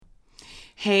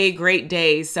Hey, great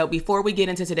day. So before we get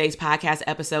into today's podcast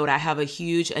episode, I have a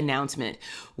huge announcement.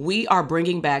 We are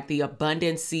bringing back the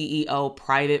Abundance CEO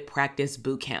Private Practice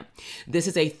Bootcamp. This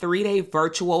is a 3-day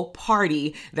virtual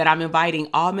party that I'm inviting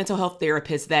all mental health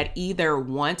therapists that either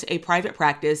want a private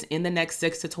practice in the next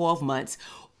 6 to 12 months,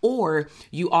 or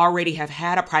you already have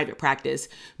had a private practice,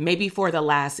 maybe for the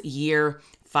last year,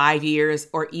 5 years,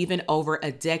 or even over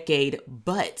a decade,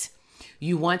 but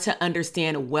you want to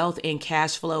understand wealth and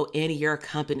cash flow in your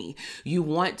company. You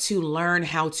want to learn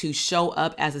how to show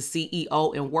up as a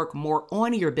CEO and work more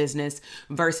on your business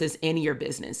versus in your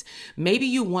business. Maybe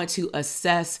you want to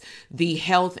assess the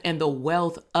health and the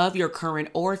wealth of your current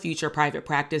or future private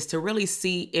practice to really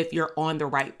see if you're on the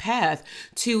right path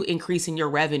to increasing your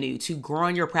revenue, to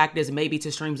growing your practice, maybe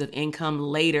to streams of income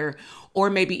later, or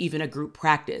maybe even a group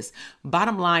practice.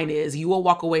 Bottom line is you will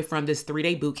walk away from this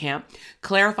 3-day bootcamp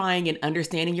clarifying and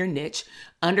understanding your niche,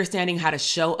 understanding how to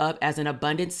show up as an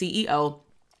abundant CEO,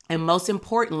 and most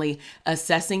importantly,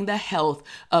 assessing the health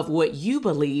of what you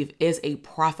believe is a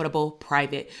profitable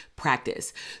private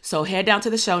practice. So head down to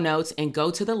the show notes and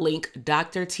go to the link,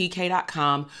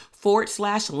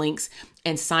 drtk.com/links,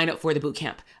 and sign up for the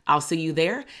bootcamp. I'll see you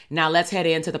there. Now let's head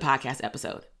into the podcast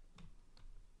episode.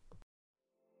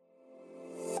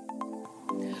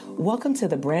 Welcome to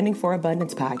the Branding for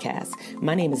Abundance podcast.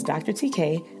 My name is Dr.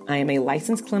 TK. I am a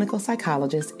licensed clinical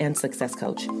psychologist and success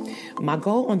coach. My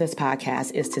goal on this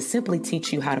podcast is to simply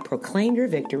teach you how to proclaim your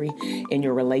victory in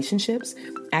your relationships,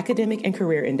 academic and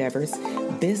career endeavors,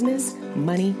 business,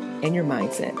 money, and your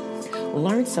mindset.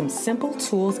 Learn some simple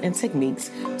tools and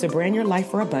techniques to brand your life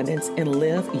for abundance and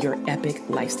live your epic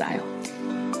lifestyle.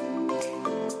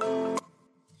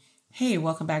 Hey,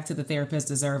 welcome back to the Therapists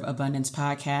Deserve Abundance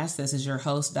podcast. This is your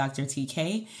host, Dr.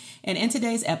 TK. And in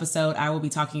today's episode, I will be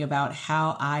talking about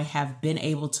how I have been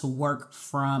able to work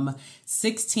from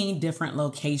 16 different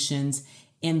locations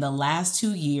in the last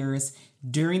 2 years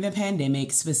during the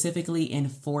pandemic, specifically in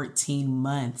 14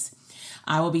 months.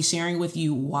 I will be sharing with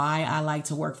you why I like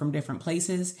to work from different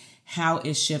places, how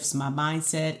it shifts my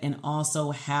mindset, and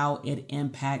also how it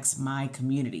impacts my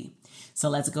community. So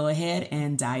let's go ahead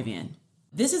and dive in.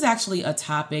 This is actually a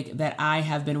topic that I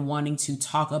have been wanting to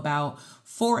talk about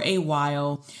for a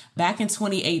while. Back in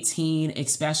 2018,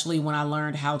 especially when I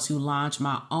learned how to launch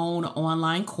my own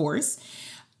online course,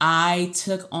 I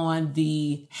took on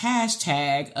the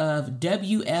hashtag of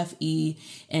WFE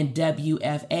and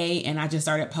WFA, and I just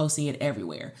started posting it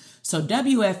everywhere. So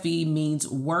WFE means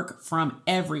work from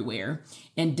everywhere,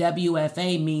 and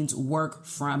WFA means work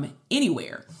from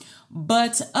anywhere.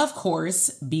 But of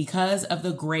course, because of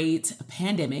the great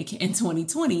pandemic in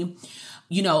 2020,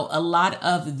 a lot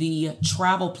of the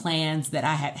travel plans that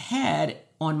I had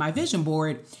on my vision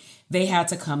board, they had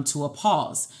to come to a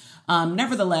pause.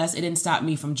 Nevertheless, it didn't stop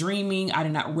me from dreaming. I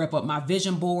did not rip up my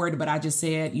vision board, but I just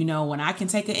said, when I can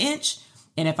take an inch,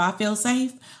 and if I feel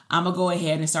safe, I'm going to go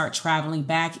ahead and start traveling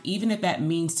back, even if that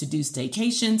means to do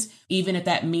staycations, even if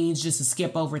that means just to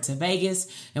skip over to Vegas.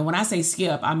 And when I say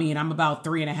skip, I mean I'm about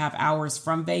 3.5 hours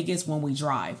from Vegas when we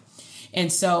drive. And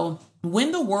so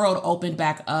when the world opened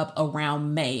back up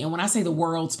around May, and when I say the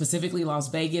world, specifically Las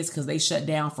Vegas, because they shut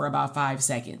down for about 5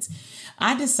 seconds,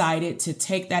 I decided to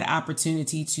take that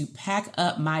opportunity to pack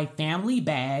up my family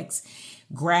bags,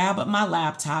 grab my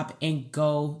laptop, and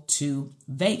go to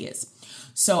Vegas.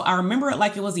 So I remember it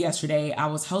like it was yesterday. I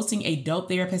was hosting a Dope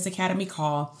Therapist Academy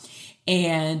call,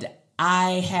 and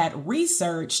I had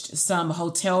researched some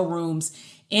hotel rooms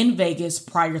in Vegas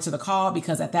prior to the call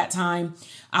because at that time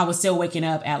I was still waking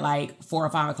up at like 4 or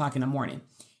 5 o'clock in the morning.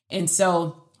 And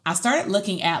so I started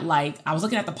looking at I was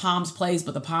looking at the Palms Place,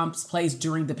 but the Palms Place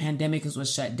during the pandemic was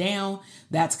shut down.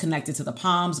 That's connected to the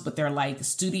Palms, but they're like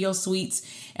studio suites.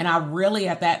 And I really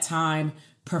at that time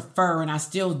prefer, and I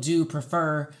still do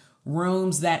prefer,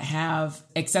 rooms that have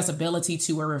accessibility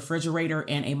to a refrigerator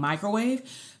and a microwave,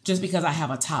 just because I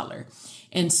have a toddler.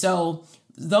 And so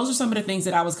those are some of the things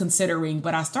that I was considering,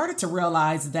 but I started to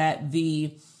realize that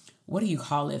the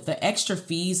extra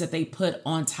fees that they put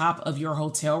on top of your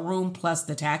hotel room plus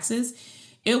the taxes,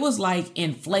 it was like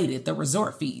inflated, the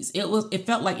resort fees. It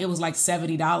felt like it was like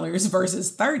 $70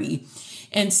 versus $30.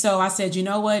 And so I said, you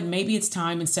know what, maybe it's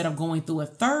time, instead of going through a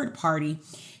third party,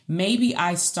 maybe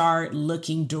I start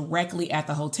looking directly at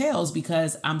the hotels,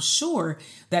 because I'm sure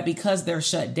that because they're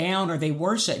shut down, or they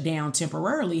were shut down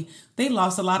temporarily, they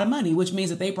lost a lot of money, which means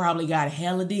that they probably got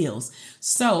hella deals.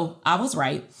 So I was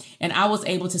right. And I was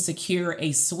able to secure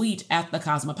a suite at the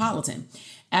Cosmopolitan.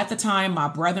 At the time, my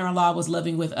brother-in-law was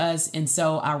living with us. And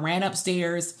so I ran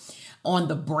upstairs on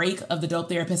the break of the Dope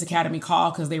Therapist Academy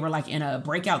call, because they were like in a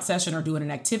breakout session or doing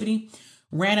an activity.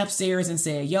 ran upstairs and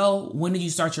said, yo, when did you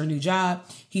start your new job?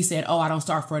 He said, oh, I don't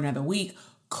start for another week.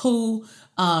 Cool.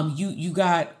 You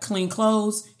got clean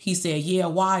clothes? He said, yeah,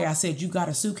 why? I said, you got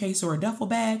a suitcase or a duffel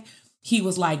bag? He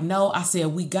was like, no. I said,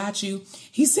 we got you.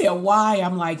 He said, why?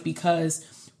 I'm like, because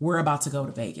we're about to go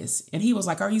to Vegas. And he was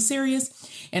like, are you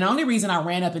serious? And the only reason I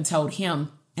ran up and told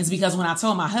him is because when I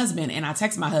told my husband and I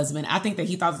texted my husband, I think that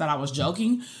he thought that I was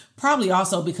joking, probably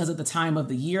also because of the time of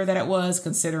the year that it was,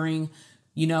 considering,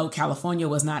 California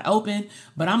was not open.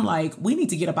 But I'm like, we need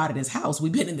to get up out of this house.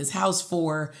 We've been in this house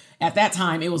for, at that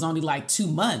time, it was only like 2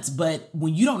 months. But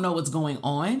when you don't know what's going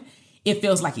on, it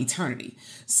feels like eternity.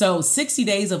 So 60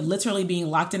 days of literally being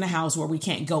locked in the house where we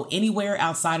can't go anywhere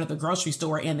outside of the grocery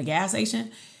store and the gas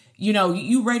station,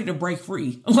 you ready to break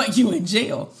free, like you in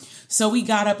jail. So we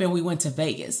got up and we went to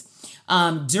Vegas.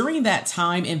 During that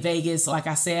time in Vegas, like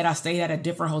I said, I stayed at a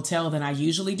different hotel than I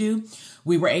usually do.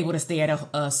 We were able to stay at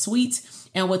a suite.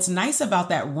 And what's nice about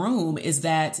that room is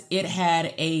that it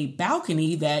had a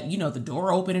balcony that, the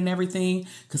door open and everything.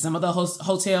 Because some of the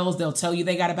hotels, they'll tell you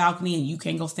they got a balcony and you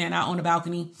can't go stand out on the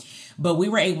balcony. But we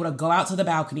were able to go out to the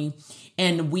balcony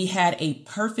and we had a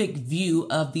perfect view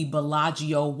of the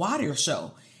Bellagio water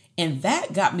show. And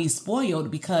that got me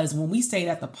spoiled because when we stayed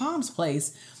at the Palms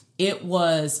place, it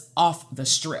was off the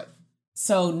strip.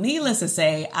 So needless to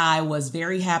say, I was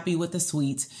very happy with the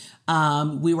suite.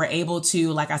 We were able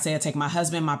to, like I said, take my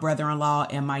husband, my brother-in-law,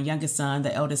 and my youngest son.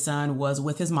 The eldest son was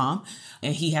with his mom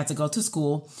and he had to go to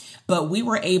school. But we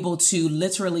were able to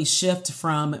literally shift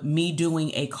from me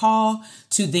doing a call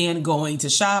to then going to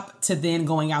shop to then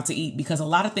going out to eat, because a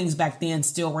lot of things back then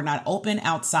still were not open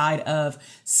outside of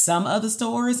some of the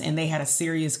stores and they had a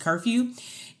serious curfew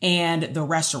and the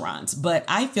restaurants. But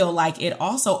I feel like it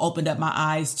also opened up my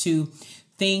eyes to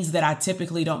things that I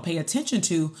typically don't pay attention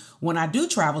to when I do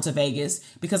travel to Vegas,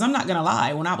 because I'm not going to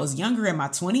lie, when I was younger in my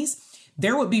 20s,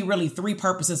 there would be really 3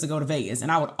 purposes to go to Vegas.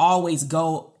 And I would always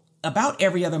go about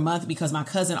every other month because my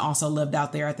cousin also lived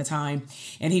out there at the time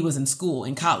and he was in school,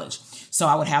 in college. So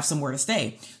I would have somewhere to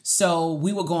stay. So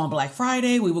we would go on Black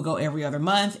Friday. We would go every other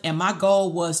month. And my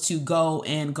goal was to go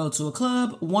to a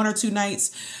club 1 or 2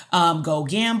 nights, go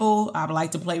gamble. I would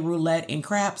like to play roulette and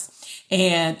craps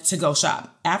and to go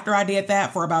shop. After I did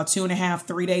that for about 2.5,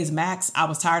 3 days max, I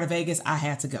was tired of Vegas. I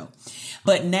had to go.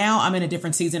 But now I'm in a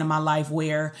different season of my life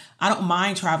where I don't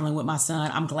mind traveling with my son.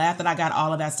 I'm glad that I got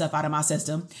all of that stuff out of my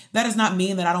system. That does not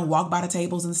mean that I don't walk by the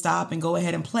tables and stop and go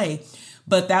ahead and play.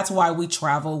 But that's why we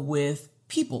travel with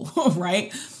people,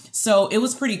 right? So it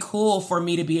was pretty cool for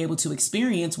me to be able to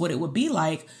experience what it would be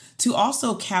like to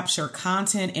also capture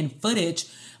content and footage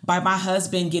by my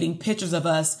husband getting pictures of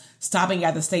us stopping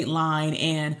at the state line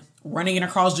and running in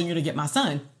across Junior to get my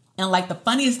son. And like the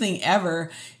funniest thing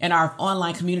ever in our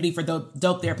online community for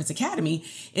Dope Therapist Academy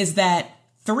is that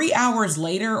 3 hours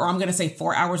later, or I'm going to say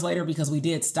 4 hours later, because we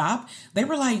did stop, they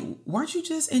were like, weren't you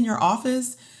just in your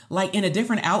office, like in a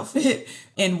different outfit?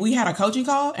 And we had a coaching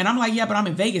call. And I'm like, yeah, but I'm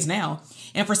in Vegas now.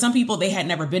 And for some people, they had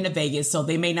never been to Vegas, so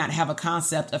they may not have a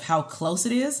concept of how close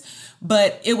it is.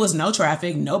 But it was no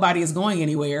traffic. Nobody is going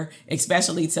anywhere,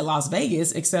 especially to Las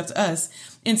Vegas, except us.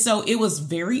 And so it was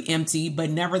very empty, but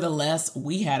nevertheless,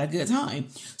 we had a good time.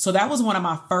 So that was one of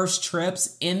my first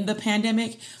trips in the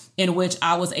pandemic in which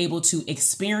I was able to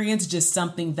experience just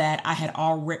something that I had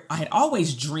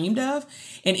always dreamed of.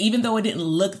 And even though it didn't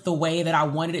look the way that I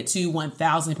wanted it to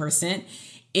 1000%,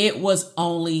 it was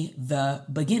only the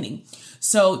beginning.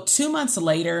 So 2 months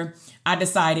later, I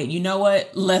decided, you know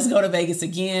what, let's go to Vegas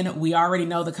again. We already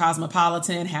know the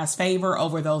Cosmopolitan has favor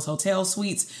over those hotel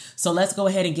suites. So let's go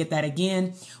ahead and get that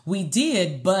again. We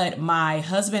did, but my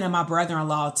husband and my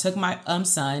brother-in-law took my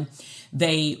son.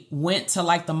 They went to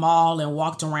like the mall and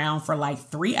walked around for like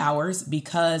 3 hours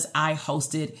because I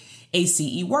hosted a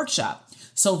CE workshop.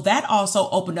 So that also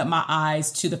opened up my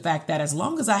eyes to the fact that as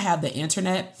long as I have the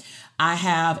internet, I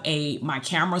have my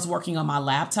cameras working on my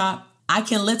laptop, I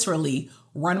can literally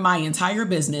run my entire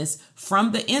business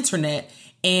from the internet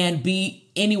and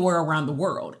be anywhere around the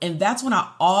world. And that's when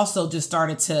I also just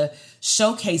started to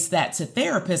showcase that to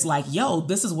therapists like, yo,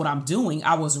 this is what I'm doing.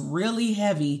 I was really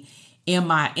heavy in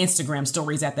my Instagram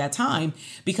stories at that time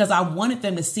because I wanted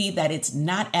them to see that it's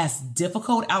not as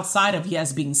difficult outside of,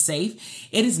 yes, being safe.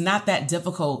 It is not that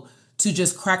difficult to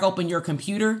just crack open your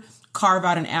computer, carve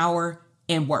out an hour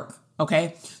and work.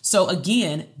 Okay. So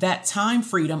again, that time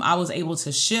freedom, I was able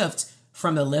to shift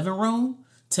from the living room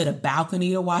to the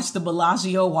balcony to watch the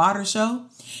Bellagio water show.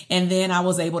 And then I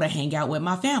was able to hang out with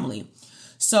my family.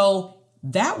 So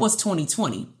that was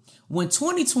 2020. When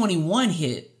 2021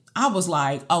 hit, I was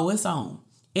like, oh, it's on.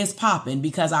 It's popping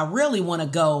because I really want to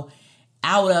go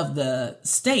out of the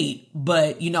state,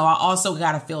 but I also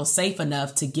got to feel safe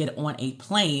enough to get on a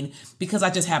plane because I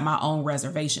just have my own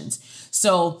reservations.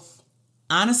 So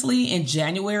honestly, in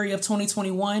January of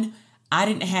 2021, I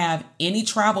didn't have any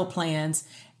travel plans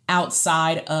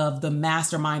outside of the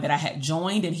mastermind that I had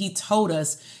joined. And he told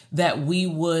us that we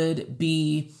would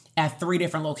be at 3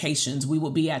 different locations. We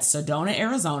would be at Sedona,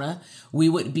 Arizona. We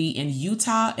would be in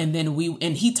Utah. And then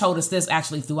he told us this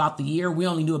actually throughout the year. We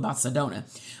only knew about Sedona,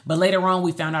 but later on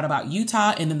we found out about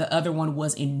Utah. And then the other one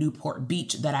was in Newport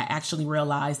Beach that I actually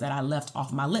realized that I left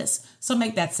off my list. So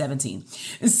make that 17.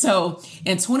 So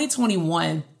in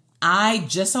 2021, I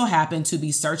just so happened to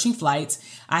be searching flights.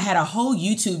 I had a whole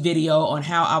YouTube video on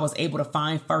how I was able to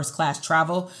find first class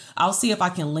travel. I'll see if I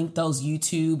can link those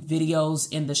YouTube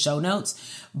videos in the show notes.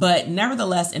 But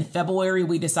nevertheless, in February,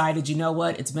 we decided, you know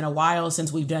what? It's been a while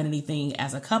since we've done anything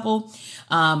as a couple.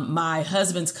 My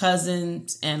husband's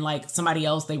cousins and like somebody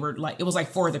else, they were like, it was like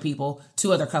 4 other people,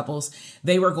 2 other couples.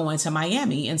 They were going to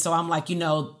Miami. And so I'm like,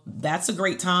 that's a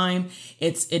great time.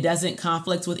 It doesn't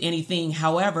conflict with anything.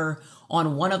 However,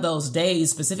 on one of those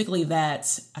days, specifically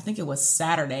that, I think it was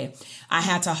Saturday, I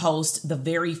had to host the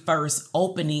very first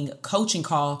opening coaching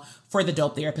call for the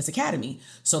Dope Therapist Academy.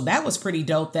 So that was pretty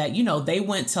dope that, they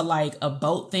went to like a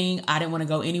boat thing. I didn't want to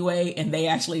go anyway, and they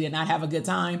actually did not have a good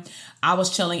time. I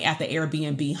was chilling at the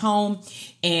Airbnb home,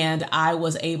 and I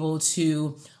was able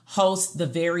to host the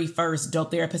very first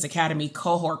Dope Therapist Academy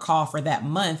cohort call for that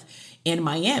month in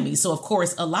Miami. So of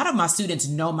course, a lot of my students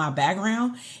know my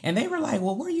background, and they were like,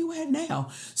 well, where are you at now?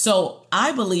 So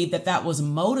I believe that was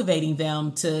motivating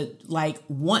them to like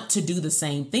want to do the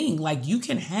same thing. Like, you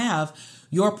can have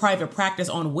your private practice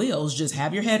on wheels, just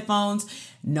have your headphones,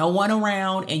 no one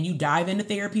around, and you dive into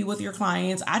therapy with your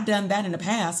clients. I've done that in the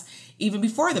past, even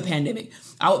before the pandemic.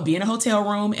 I would be in a hotel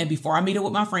room, and before I meet up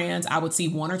with my friends, I would see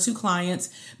 1 or 2 clients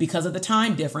because of the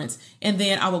time difference, and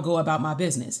then I would go about my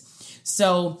business.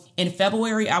 So in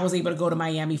February, I was able to go to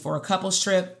Miami for a couples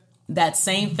trip. That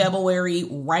same February,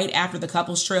 right after the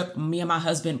couples trip, me and my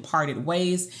husband parted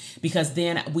ways because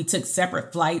then we took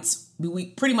separate flights. We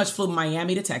pretty much flew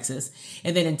Miami to Texas.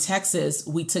 And then in Texas,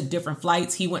 we took different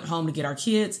flights. He went home to get our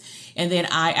kids. And then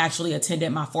I actually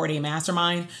attended my 4-day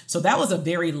mastermind. So that was a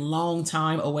very long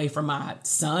time away from my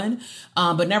son.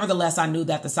 But nevertheless, I knew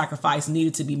that the sacrifice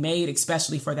needed to be made,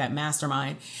 especially for that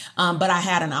mastermind. But I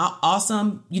had an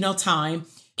awesome, time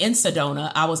in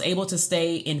Sedona. I was able to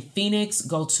stay in Phoenix,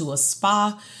 go to a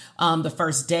spa the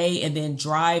first day, and then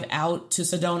drive out to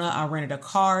Sedona. I rented a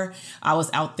car. I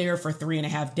was out there for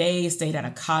 3.5 days, stayed at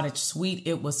a cottage suite.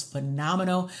 It was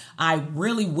phenomenal. I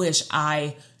really wish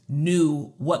I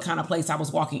knew what kind of place I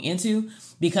was walking into,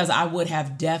 because I would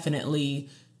have definitely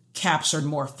captured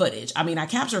more footage. I mean, I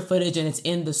captured footage and it's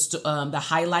in the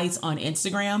highlights on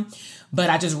Instagram, but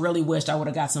I just really wished I would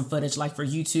have got some footage like for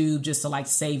YouTube just to like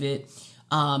save it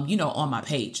on my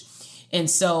page. And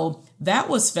so that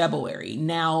was February.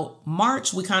 Now,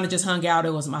 March, we kind of just hung out.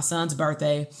 It was my son's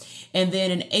birthday. And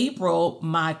then in April,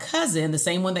 my cousin, the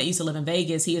same one that used to live in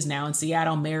Vegas, he is now in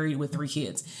Seattle, married with 3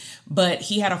 kids. But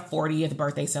he had a 40th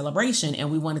birthday celebration,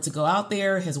 and we wanted to go out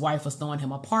there. His wife was throwing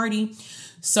him a party.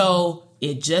 So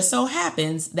it just so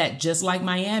happens that just like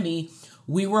Miami,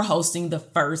 we were hosting the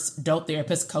first Dope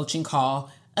Therapist coaching call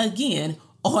again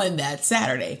on that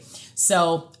Saturday.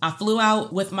 So I flew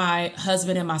out with my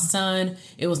husband and my son.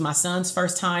 It was my son's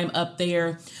first time up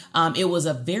there. It was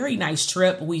a very nice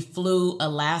trip. We flew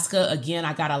Alaska. Again,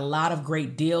 I got a lot of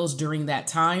great deals during that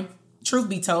time. Truth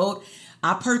be told,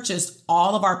 I purchased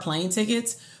all of our plane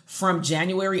tickets from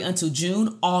January until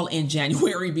June, all in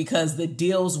January, because the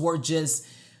deals were just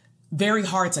very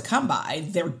hard to come by.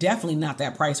 They're definitely not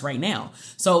that price right now.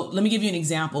 So let me give you an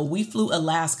example. We flew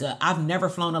Alaska. I've never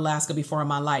flown Alaska before in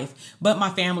my life, but my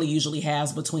family usually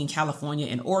has, between California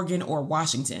and Oregon or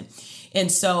Washington.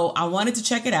 And so I wanted to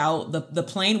check it out. The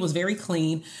plane was very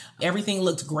clean. Everything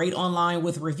looked great online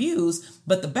with reviews.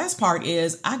 But the best part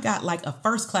is I got like a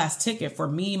first class ticket for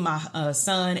me, my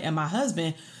son, and my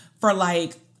husband for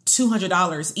like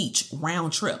 $200 each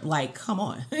round trip. Like, come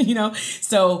on,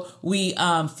 So we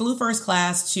flew first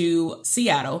class to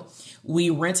Seattle. We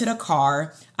rented a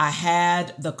car. I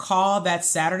had the call that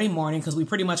Saturday morning because we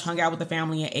pretty much hung out with the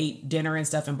family and ate dinner and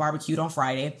stuff and barbecued on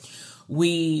Friday.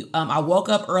 I woke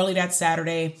up early that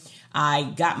Saturday. I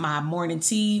got my morning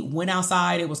tea, went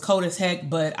outside. It was cold as heck,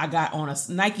 but I got on a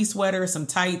Nike sweater, some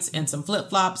tights, and some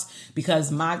flip-flops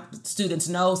because my students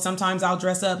know sometimes I'll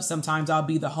dress up, sometimes I'll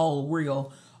be the whole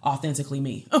real authentically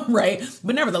me, right?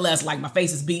 But nevertheless, like, my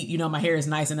face is beat, my hair is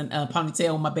nice and a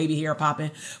ponytail, my baby hair popping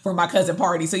for my cousin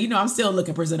party. So, I'm still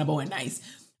looking presentable and nice.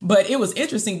 But it was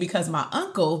interesting because my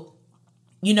uncle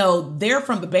they're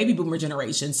from the baby boomer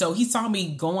generation. So he saw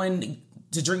me going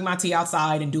to drink my tea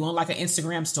outside and doing like an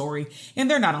Instagram story. And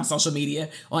they're not on social media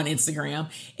on Instagram.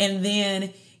 And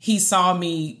then he saw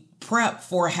me prep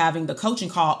for having the coaching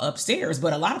call upstairs,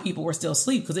 but a lot of people were still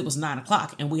asleep because it was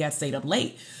 9:00 and we had stayed up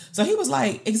late. So he was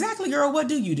like, exactly, girl, what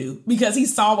do you do? Because he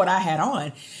saw what I had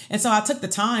on. And so I took the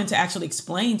time to actually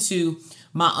explain to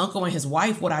my uncle and his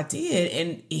wife what I did.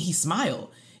 And he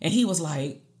smiled and he was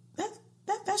like,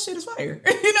 that shit is fire,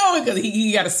 because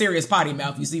he got a serious potty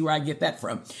mouth. You see where I get that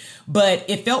from. But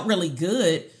it felt really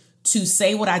good to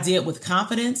say what I did with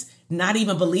confidence, not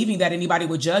even believing that anybody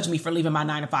would judge me for leaving my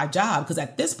 9-to-5 job. Because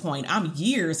at this point, I'm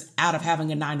years out of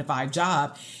having a 9-to-5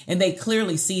 job and they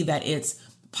clearly see that it's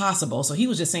possible. So he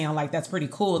was just saying like, that's pretty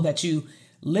cool that you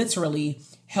literally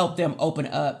help them open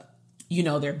up,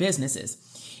 their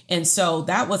businesses. And so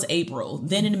that was April.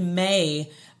 Then in May,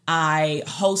 I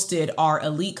hosted our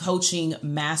Elite Coaching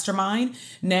Mastermind.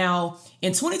 Now,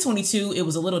 in 2022, it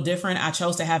was a little different. I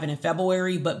chose to have it in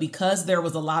February, but because there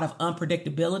was a lot of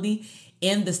unpredictability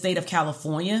in the state of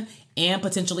California and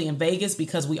potentially in Vegas,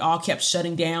 because we all kept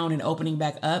shutting down and opening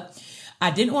back up,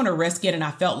 I didn't want to risk it. And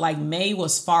I felt like May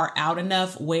was far out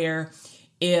enough where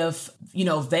if,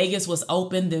 Vegas was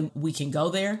open, then we can go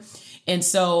there. And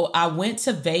so I went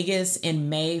to Vegas in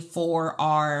May for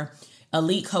our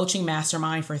Elite Coaching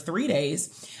Mastermind for 3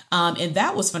 days. And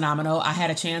that was phenomenal. I had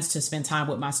a chance to spend time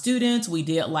with my students. We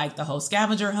did like the whole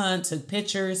scavenger hunt, took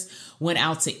pictures, went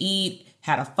out to eat,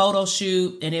 had a photo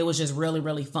shoot, and it was just really,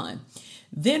 really fun.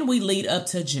 Then we lead up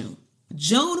to June.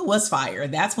 June was fire.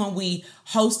 That's when we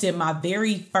hosted my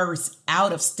very first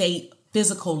out of state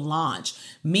physical launch,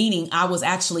 meaning I was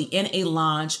actually in a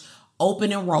launch,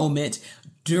 open enrollment,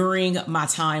 during my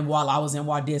time while I was in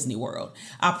Walt Disney World.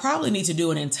 I probably need to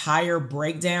do an entire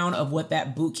breakdown of what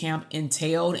that boot camp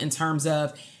entailed in terms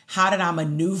of how did I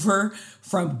maneuver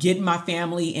from getting my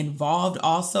family involved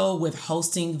also with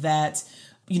hosting that,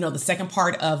 the second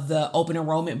part of the open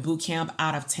enrollment boot camp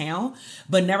out of town.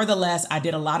 But nevertheless, I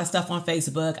did a lot of stuff on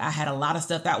Facebook. I had a lot of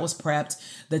stuff that was prepped.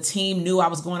 The team knew I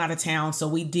was going out of town. So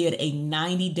we did a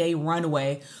 90-day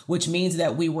runway, which means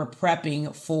that we were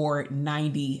prepping for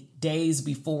 90 days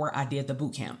before I did the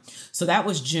boot camp. So that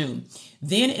was June.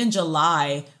 Then in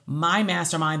July, my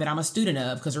mastermind that I'm a student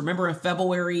of, because remember in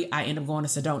February, I ended up going to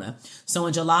Sedona. So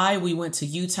in July, we went to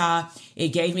Utah. It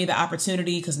gave me the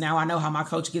opportunity because now I know how my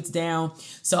coach gets down.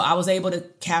 So I was able to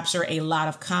capture a lot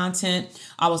of content.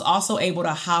 I was also able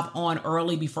to hop on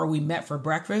early before we met for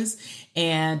breakfast.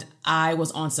 And I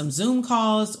was on some Zoom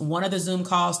calls. One of the Zoom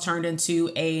calls turned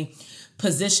into a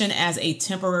position as a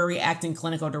temporary acting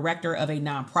clinical director of a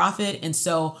nonprofit. And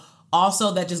so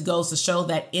also that just goes to show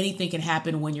that anything can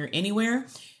happen when you're anywhere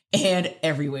and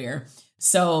everywhere.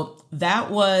 So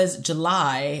that was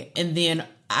July. And then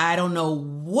I don't know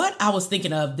what I was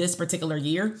thinking of this particular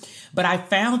year, but I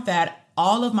found that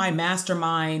all of my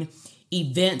mastermind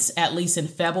events, at least in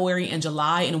February and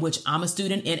July, in which I'm a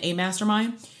student in a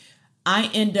mastermind,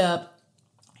 I end up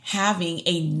having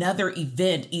another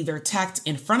event either tacked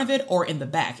in front of it or in the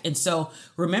back. And so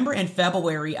remember in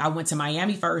February, I went to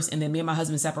Miami first and then me and my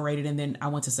husband separated and then I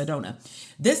went to Sedona.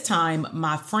 This time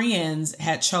my friends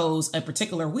had chose a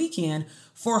particular weekend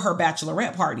for her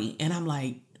bachelorette party. And I'm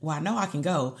like, well, I know I can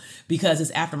go because it's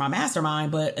after my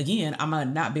mastermind, but again, I'm going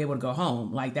to not be able to go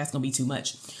home. Like that's going to be too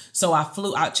much. So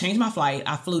I changed my flight.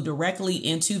 I flew directly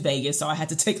into Vegas. So I had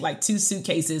to take like 2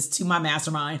 suitcases to my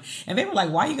mastermind. And they were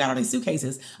like, why you got all these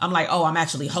suitcases? I'm like, oh, I'm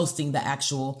actually hosting the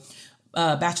actual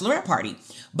bachelorette party.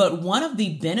 But one of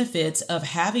the benefits of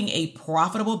having a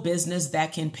profitable business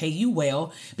that can pay you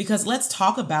well, because let's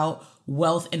talk about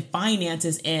wealth and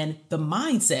finances and the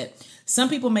mindset. Some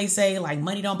people may say like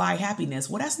money don't buy happiness.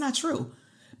 Well, that's not true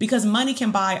because money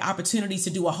can buy opportunities to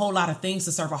do a whole lot of things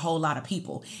to serve a whole lot of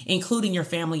people, including your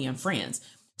family and friends.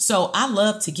 So I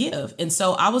love to give. And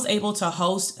so I was able to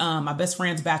host my best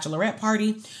friend's bachelorette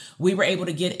party. We were able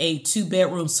to get a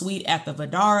 2-bedroom suite at the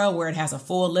Vdara where it has a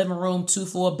full living room, 2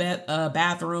 full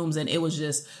bathrooms, and it was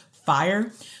just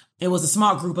fire. It was a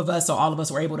small group of us, so all of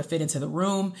us were able to fit into the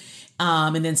room.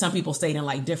 And then some people stayed in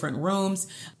like different rooms.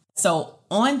 So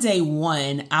on day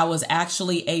 1, I was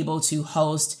actually able to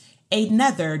host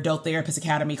another Dope Therapist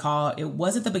Academy call. It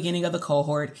was at the beginning of the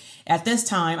cohort. At this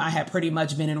time, I had pretty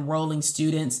much been enrolling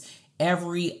students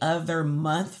every other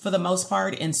month for the most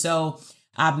part. And so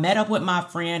I met up with my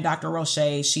friend, Dr.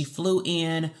 Roche. She flew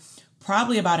in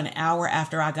probably about an hour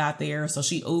after I got there. So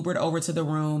she Ubered over to the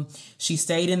room. She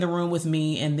stayed in the room with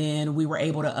me. And then we were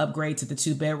able to upgrade to the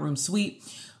 2-bedroom suite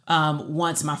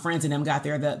once my friends and them got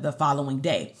there the following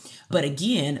day. But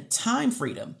again, time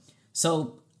freedom.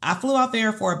 So I flew out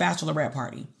there for a bachelorette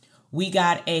party. we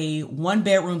got a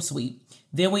 1-bedroom suite.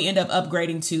 Then we end up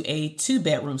upgrading to a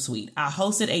 2-bedroom suite. I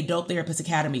hosted a Dope Therapist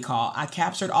Academy call. I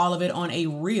captured all of it on a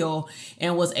reel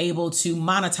and was able to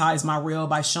monetize my reel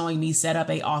by showing me set up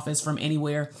a office from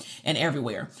anywhere and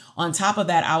everywhere. On top of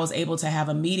that, I was able to have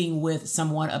a meeting with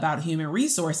someone about human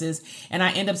resources, and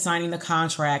I end up signing the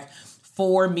contract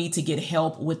for me to get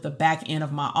help with the back end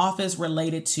of my office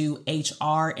related to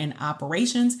HR and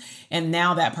operations. And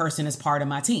now that person is part of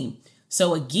my team.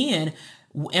 So again,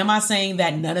 am I saying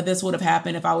that none of this would have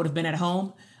happened if I would have been at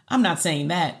home? I'm not saying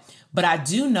that, but I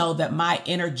do know that my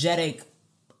energetic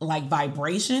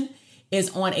vibration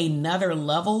is on another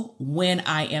level when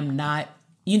I am not,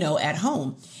 at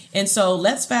home. And so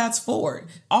let's fast forward.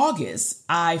 August,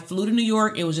 I flew to New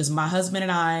York. It was just my husband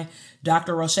and I.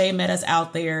 Dr. Roche met us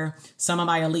out there. Some of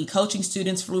my elite coaching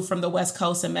students flew from the West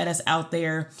Coast and met us out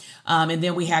there. And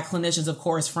then we had clinicians, of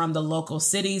course, from the local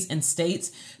cities and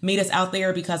states meet us out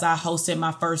there because I hosted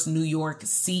my first New York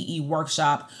CE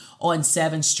workshop on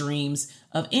 7 streams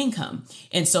of income.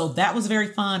 And so that was very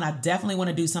fun. I definitely want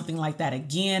to do something like that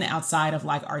again outside of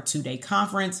our 2-day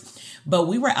conference. But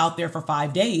we were out there for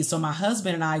 5 days. So my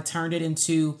husband and I turned it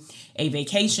into a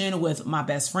vacation with my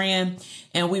best friend.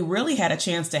 And we really had a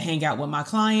chance to hang out with my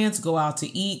clients, go out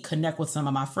to eat, connect with some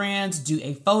of my friends, do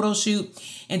a photo shoot,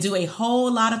 and do a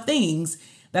whole lot of things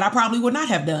that I probably would not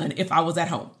have done if I was at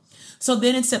home. So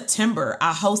then in September,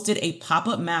 I hosted a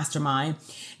pop-up mastermind.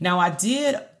 Now I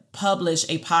did publish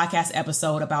a podcast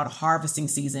episode about harvesting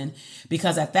season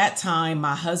because at that time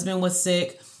my husband was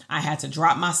sick. I had to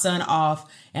drop my son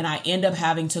off and I end up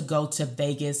having to go to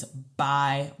Vegas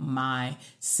by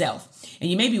myself. And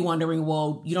you may be wondering,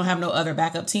 well, you don't have no other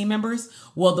backup team members?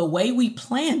 Well, the way we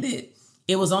planned it,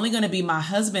 it was only going to be my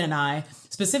husband and I,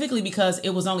 specifically because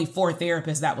it was only 4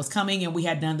 therapists that was coming and we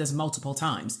had done this multiple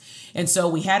times. And so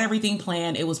we had everything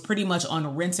planned. It was pretty much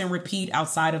on rinse and repeat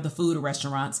outside of the food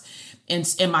restaurants.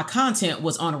 And my content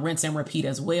was on a rinse and repeat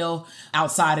as well,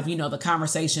 outside of, the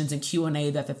conversations and Q&A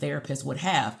that the therapist would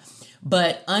have.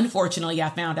 But unfortunately, I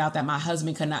found out that my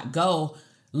husband could not go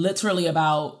literally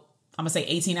about,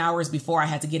 18 hours before I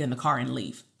had to get in the car and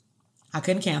leave. I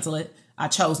couldn't cancel it. I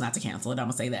chose not to cancel it. I'm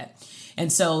going to say that.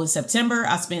 And so September,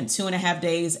 I spent 2.5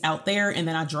 days out there and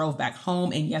then I drove back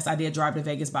home. And yes, I did drive to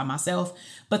Vegas by myself,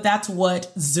 but that's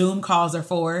what Zoom calls are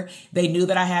for. They knew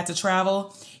that I had to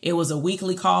travel. It was a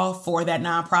weekly call for that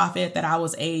nonprofit that I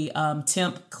was a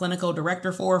temp clinical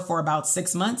director for about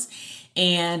 6 months.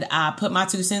 And I put my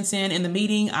 2 cents in the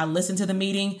meeting. I listened to the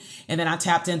meeting and then I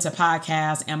tapped into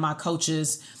podcasts and my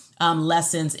coach's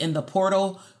lessons in the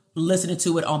portal, listening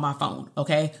to it on my phone.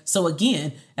 Okay. So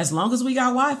again, as long as we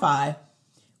got Wi-Fi,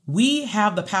 we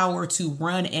have the power to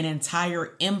run an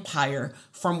entire empire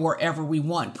from wherever we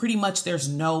want. Pretty much there's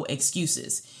no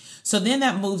excuses. So then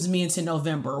that moves me into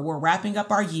November. We're wrapping up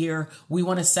our year. We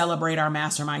want to celebrate our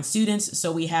mastermind students.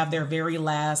 So we have their very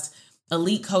last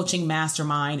elite coaching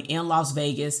mastermind in Las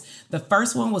Vegas. The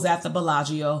first one was at the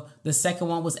Bellagio. The second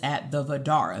one was at the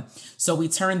Vdara. So we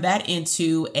turned that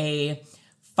into a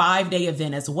 5-day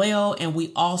event as well. And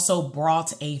we also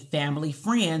brought a family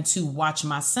friend to watch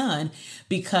my son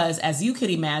because, as you could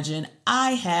imagine,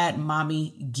 I had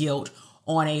mommy guilt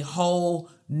on a whole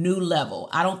new level.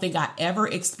 I don't think I ever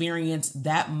experienced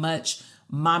that much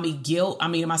mommy guilt.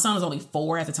 My son was only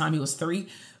 4 at the time. He was 3,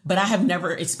 but I have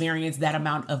never experienced that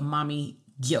amount of mommy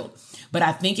guilt. But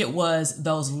I think it was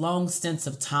those long stints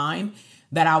of time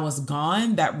that I was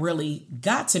gone that really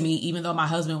got to me, even though my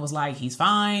husband was like, he's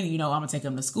fine, I'm gonna take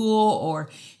him to school, or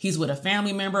he's with a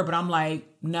family member. But I'm like,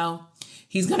 no,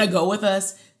 he's gonna go with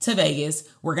us to Vegas.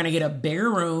 We're gonna get a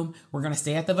bigger room. We're gonna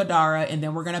stay at the Vdara, and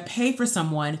then we're gonna pay for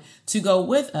someone to go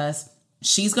with us.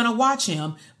 She's gonna watch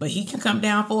him, but he can come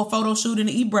down for a photo shoot and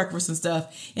eat breakfast and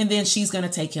stuff. And then she's gonna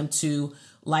take him to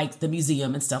the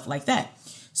museum and stuff like that.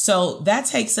 So that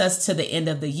takes us to the end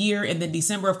of the year. And then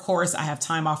December, of course, I have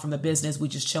time off from the business. We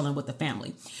just chilling with the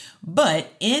family.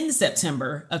 But in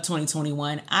September of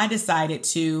 2021, I decided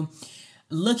to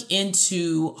look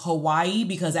into Hawaii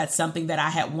because that's something that I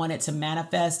had wanted to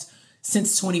manifest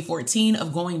since 2014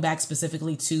 of going back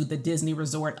specifically to the Disney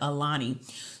Resort Aulani.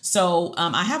 So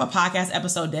I have a podcast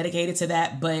episode dedicated to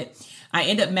that, but I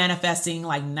end up manifesting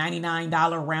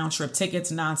 $99 round trip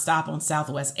tickets nonstop on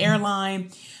Southwest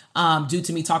Airline. Due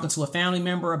to me talking to a family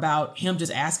member about him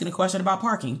just asking a question about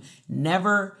parking.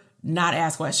 Never not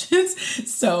ask questions.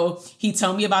 So he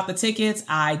told me about the tickets.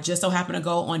 I just so happened to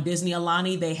go on Disney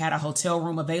Aulani. They had a hotel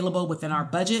room available within our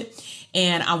budget,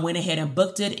 and I went ahead and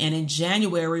booked it. And in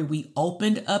January, we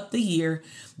opened up the year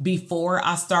before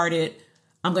I started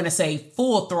I'm going to say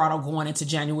full throttle going into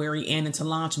January and into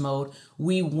launch mode,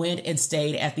 we went and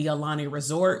stayed at the Aulani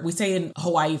Resort. We stayed in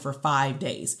Hawaii for 5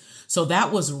 days. So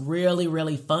that was really,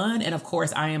 really fun. And of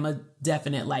course, I am a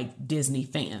definite Disney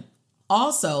fan.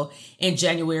 Also, in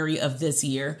January of this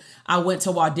year, I went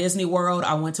to Walt Disney World.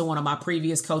 I went to one of my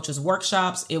previous coaches'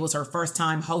 workshops. It was her first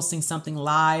time hosting something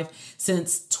live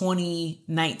since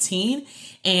 2019.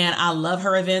 And I love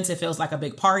her events. It feels like a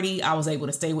big party. I was able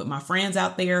to stay with my friends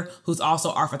out there, who's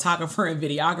also our photographer and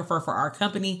videographer for our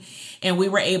company. And we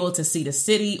were able to see the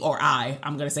city, or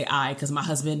I'm going to say because my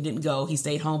husband didn't go. He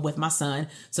stayed home with my son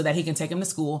so that he can take him to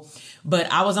school. But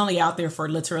I was only out there for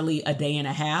literally a day and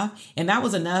a half. And that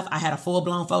was enough. I had a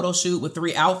full-blown photo shoot with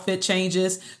 3 outfit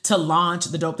changes to launch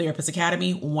the Dope Therapist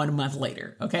Academy 1 month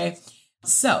later. Okay.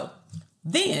 So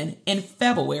then in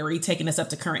February, taking us up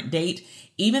to current date,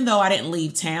 even though I didn't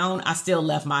leave town, I still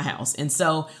left my house. And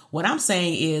so what I'm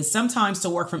saying is sometimes to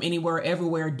work from anywhere,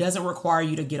 everywhere doesn't require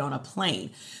you to get on a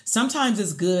plane. Sometimes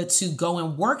it's good to go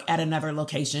and work at another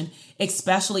location,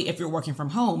 especially if you're working from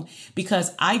home,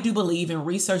 because I do believe, and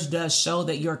research does show,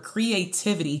 that your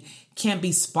creativity can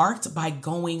be sparked by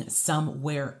going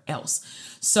somewhere else.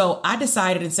 So I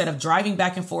decided, instead of driving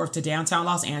back and forth to downtown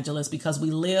Los Angeles, because we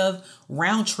live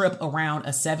round trip around a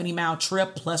 70-mile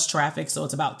trip plus traffic, so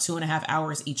it's about 2.5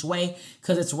 hours each way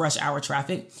because it's rush hour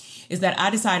traffic, is that I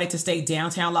decided to stay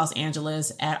downtown Los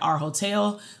Angeles at our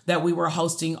hotel that we were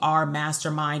hosting our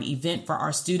mastermind event for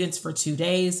our students for 2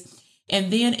 days.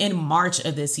 And then in March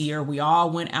of this year, we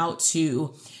all went out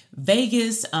to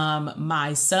Vegas.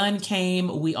 My son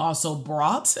came. We also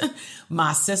brought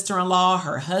my sister-in-law,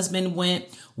 her husband went.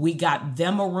 We got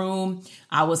them a room.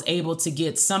 I was able to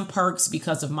get some perks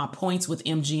because of my points with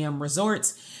MGM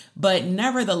Resorts. But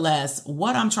nevertheless,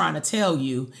 what I'm trying to tell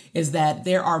you is that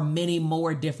there are many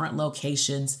more different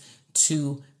locations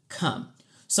to come.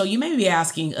 So you may be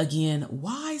asking again,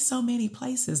 why so many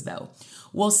places though?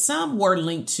 Well, some were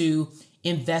linked to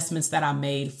investments that I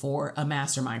made for a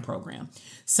mastermind program.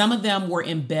 Some of them were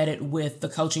embedded with the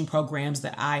coaching programs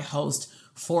that I host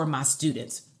for my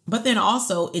students. But then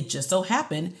also, it just so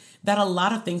happened that a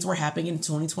lot of things were happening in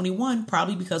 2021,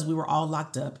 probably because we were all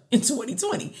locked up in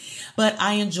 2020. But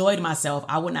I enjoyed myself.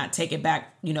 I would not take it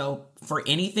back, for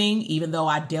anything. Even though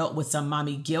I dealt with some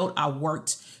mommy guilt, I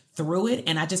worked through it.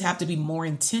 And I just have to be more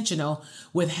intentional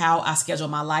with how I schedule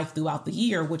my life throughout the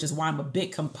year, which is why I'm a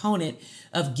big component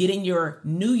of getting your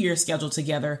new year schedule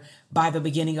together by the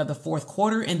beginning of the fourth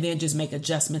quarter, and then just make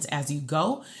adjustments as you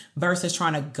go versus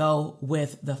trying to go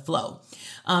with the flow.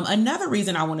 Another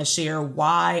reason I want to share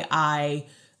why I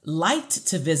liked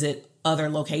to visit other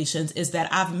locations is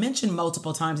that I've mentioned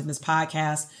multiple times in this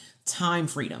podcast, time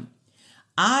freedom.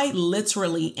 I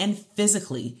literally and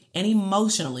physically and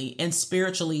emotionally and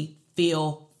spiritually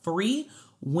feel free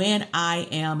when I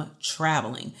am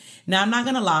traveling. Now, I'm not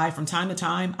going to lie, from time to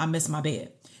time, I miss my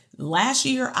bed. Last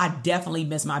year, I definitely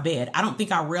missed my bed. I don't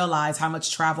think I realized how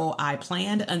much travel I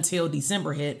planned until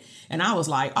December hit. And I was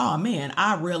like, oh man,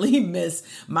 I really miss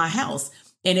my house.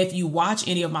 And if you watch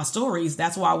any of my stories,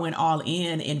 that's why I went all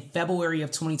in February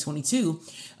of 2022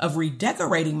 of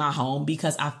redecorating my home,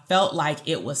 because I felt like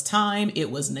it was time. It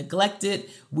was neglected.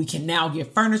 We can now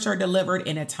get furniture delivered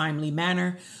in a timely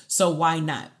manner. So why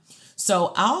not?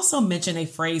 So I also mentioned a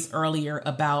phrase earlier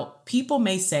about people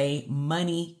may say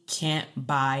money can't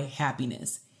buy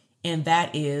happiness. And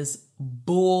that is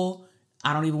bull.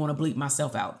 I don't even want to bleep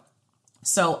myself out.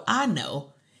 So I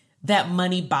know that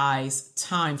money buys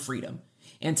time freedom.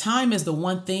 And time is the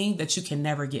one thing that you can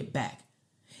never get back.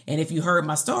 And if you heard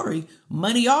my story,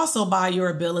 money also buys your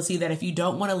ability that if you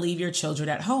don't want to leave your children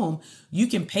at home, you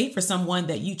can pay for someone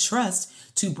that you trust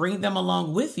to bring them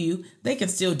along with you. They can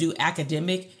still do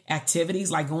academic activities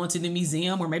like going to the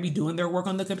museum or maybe doing their work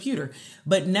on the computer.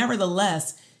 But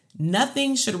nevertheless,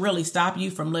 nothing should really stop you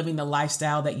from living the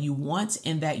lifestyle that you want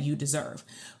and that you deserve.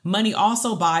 Money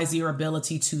also buys your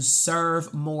ability to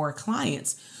serve more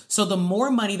clients. So the more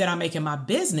money that I make in my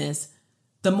business,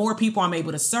 the more people I'm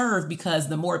able to serve, because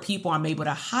the more people I'm able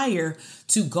to hire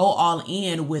to go all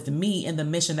in with me and the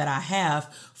mission that I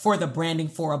have for the Branding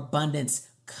for Abundance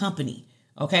company.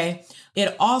 Okay.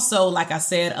 It also, like I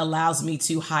said, allows me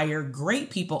to hire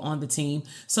great people on the team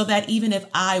so that even if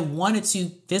I wanted to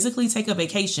physically take a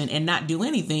vacation and not do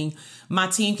anything, my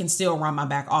team can still run my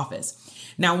back office.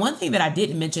 Now, one thing that I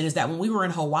didn't mention is that when we were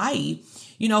in Hawaii,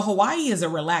 Hawaii is a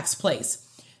relaxed place.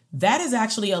 That is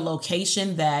actually a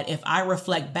location that if I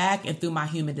reflect back and through my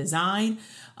human design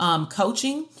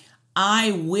coaching,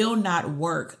 I will not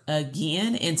work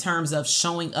again in terms of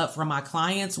showing up for my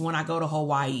clients when I go to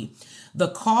Hawaii. The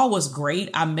call was great.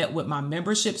 I met with my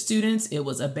membership students. It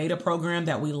was a beta program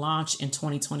that we launched in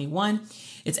 2021.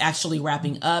 It's actually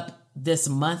wrapping up this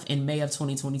month in May of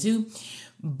 2022.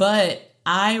 But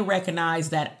I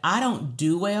recognize that I don't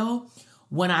do well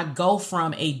when I go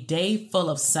from a day full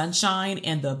of sunshine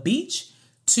and the beach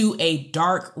to a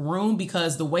dark room,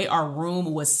 because the way our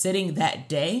room was sitting that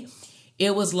day,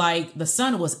 it was like the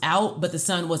sun was out, but the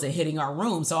sun wasn't hitting our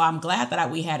room. So I'm glad that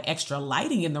we had extra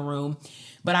lighting in the room,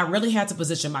 but I really had to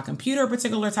position my computer a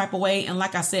particular type of way. And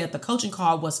like I said, the coaching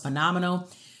call was phenomenal,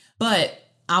 but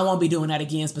I won't be doing that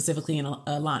again, specifically in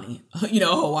Aulani,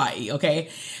 Hawaii. Okay.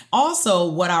 Also,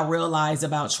 what I realized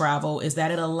about travel is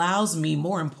that it allows me,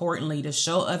 more importantly, to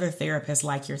show other therapists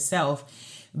like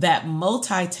yourself that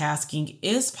multitasking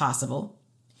is possible.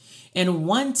 And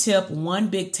one tip, one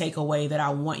big takeaway that I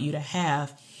want you to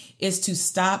have is to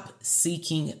stop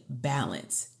seeking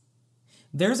balance.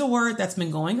 There's a word that's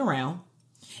been going around,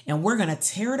 and we're going to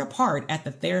tear it apart at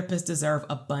the Therapists Deserve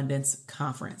Abundance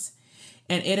Conference.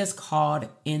 And it is called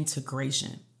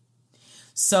integration.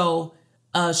 So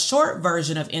a short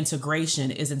version of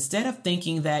integration is, instead of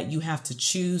thinking that you have to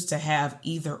choose to have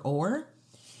either or,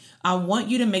 I want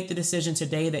you to make the decision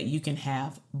today that you can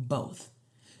have both.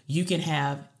 You can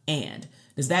have and.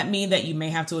 Does that mean that you may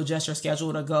have to adjust your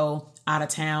schedule to go out of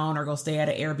town or go stay at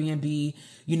an Airbnb,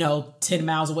 10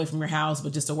 miles away from your house,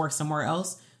 but just to work somewhere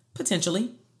else?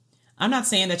 Potentially. I'm not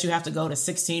saying that you have to go to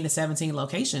 16 to 17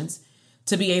 locations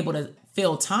to be able to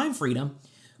feel time freedom.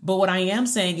 But what I am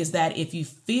saying is that if you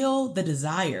feel the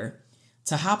desire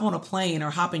to hop on a plane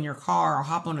or hop in your car or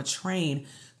hop on a train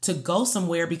to go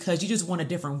somewhere because you just want a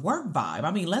different work vibe.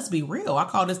 I mean, let's be real. I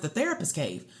call this the therapist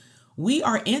cave. We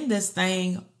are in this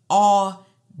thing all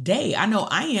day. I know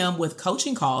I am with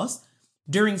coaching calls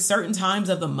during certain times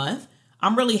of the month.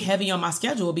 I'm really heavy on my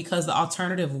schedule because the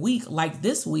alternative week, like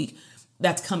this week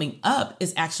that's coming up,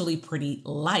 is actually pretty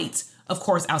light, of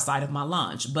course, outside of my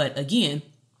launch. But again,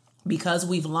 because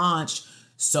we've launched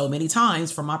so many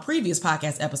times from my previous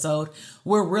podcast episode,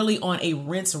 we're really on a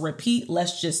rinse repeat.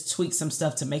 Let's just tweak some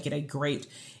stuff to make it a great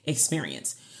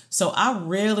experience. So I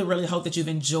really, really hope that you've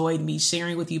enjoyed me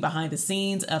sharing with you behind the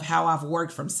scenes of how I've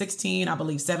worked from 17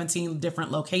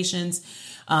 different locations.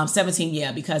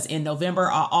 17, because in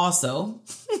November, I also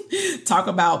talk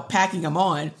about packing them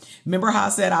on. Remember how I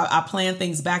said I plan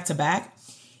things back to back?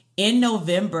 In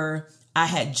November, I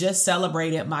had just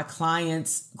celebrated my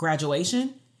client's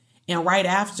graduation. And right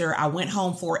after, I went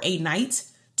home for a night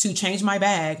to change my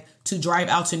bag to drive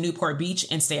out to Newport Beach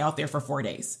and stay out there for 4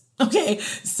 days. Okay,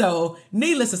 so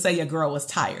needless to say, your girl was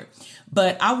tired,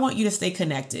 but I want you to stay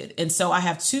connected. And so I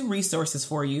have 2 resources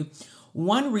for you.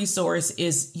 One resource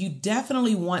is, you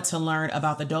definitely want to learn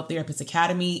about the Dope Therapist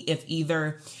Academy if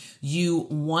either you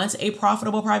want a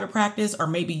profitable private practice or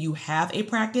maybe you have a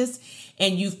practice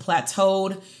and you've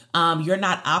plateaued. You're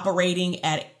not operating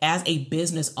as a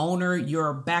business owner.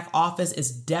 Your back office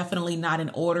is definitely not in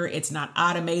order. It's not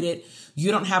automated.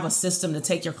 You don't have a system to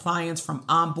take your clients from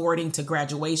onboarding to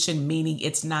graduation, meaning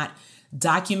it's not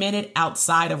documented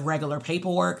outside of regular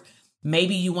paperwork.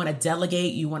 Maybe you want to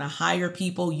delegate, you want to hire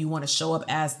people, you want to show up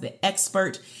as the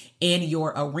expert in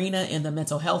your arena in the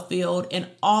mental health field and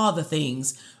all the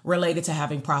things related to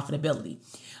having profitability.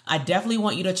 I definitely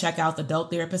want you to check out the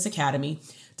Dope Therapist Academy.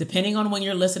 Depending on when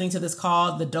you're listening to this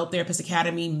call, the Dope Therapist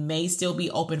Academy may still be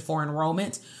open for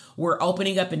enrollment. We're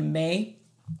opening up in May.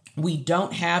 We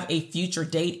don't have a future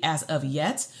date as of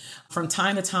yet. From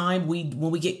time to time, when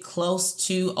we get close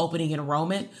to opening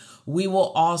enrollment, we will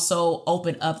also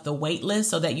open up the wait list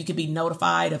so that you can be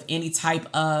notified of any type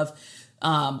of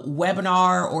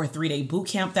webinar or 3-day boot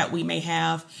camp that we may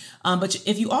have. But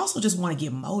if you also just want to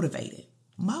get motivated,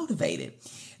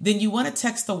 then you want to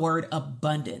text the word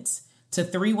abundance to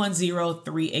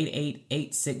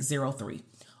 310-388-8603.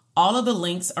 All of the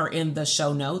links are in the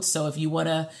show notes. So if you want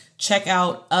to check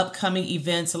out upcoming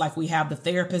events, like we have the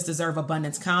Therapists Deserve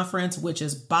Abundance Conference, which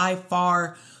is by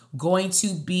far going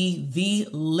to be the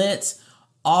lit,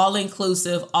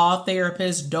 all-inclusive, all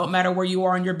therapists, don't matter where you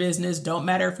are in your business, don't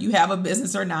matter if you have a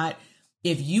business or not.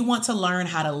 If you want to learn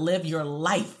how to live your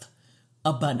life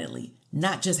abundantly,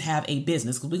 not just have a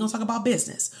business, because we're going to talk about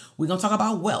business. We're going to talk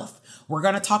about wealth. We're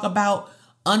going to talk about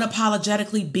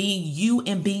unapologetically being you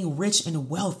and being rich and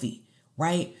wealthy,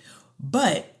 right?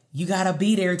 But you got to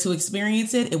be there to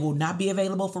experience it. It will not be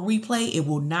available for replay. It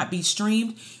will not be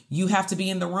streamed. You have to be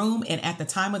in the room. And at the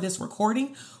time of this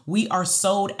recording, we are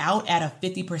sold out at a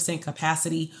 50%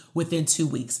 capacity within 2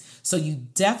 weeks. So you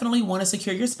definitely want to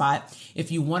secure your spot.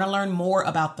 If you want to learn more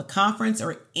about the conference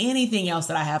or anything else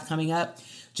that I have coming up,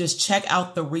 just check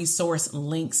out the resource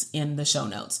links in the show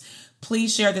notes.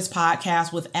 Please share this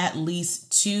podcast with at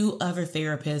least 2 other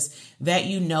therapists that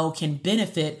you know can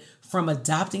benefit from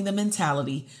adopting the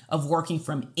mentality of working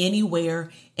from anywhere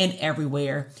and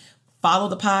everywhere. Follow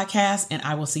the podcast, and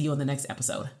I will see you on the next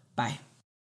episode. Bye.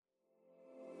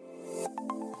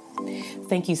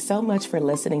 Thank you so much for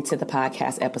listening to the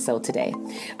podcast episode today.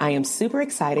 I am super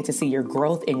excited to see your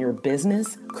growth in your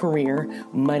business, career,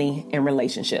 money, and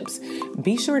relationships.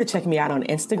 Be sure to check me out on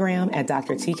Instagram at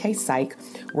Dr. TK Psych,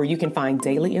 where you can find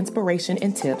daily inspiration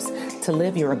and tips to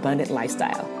live your abundant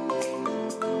lifestyle.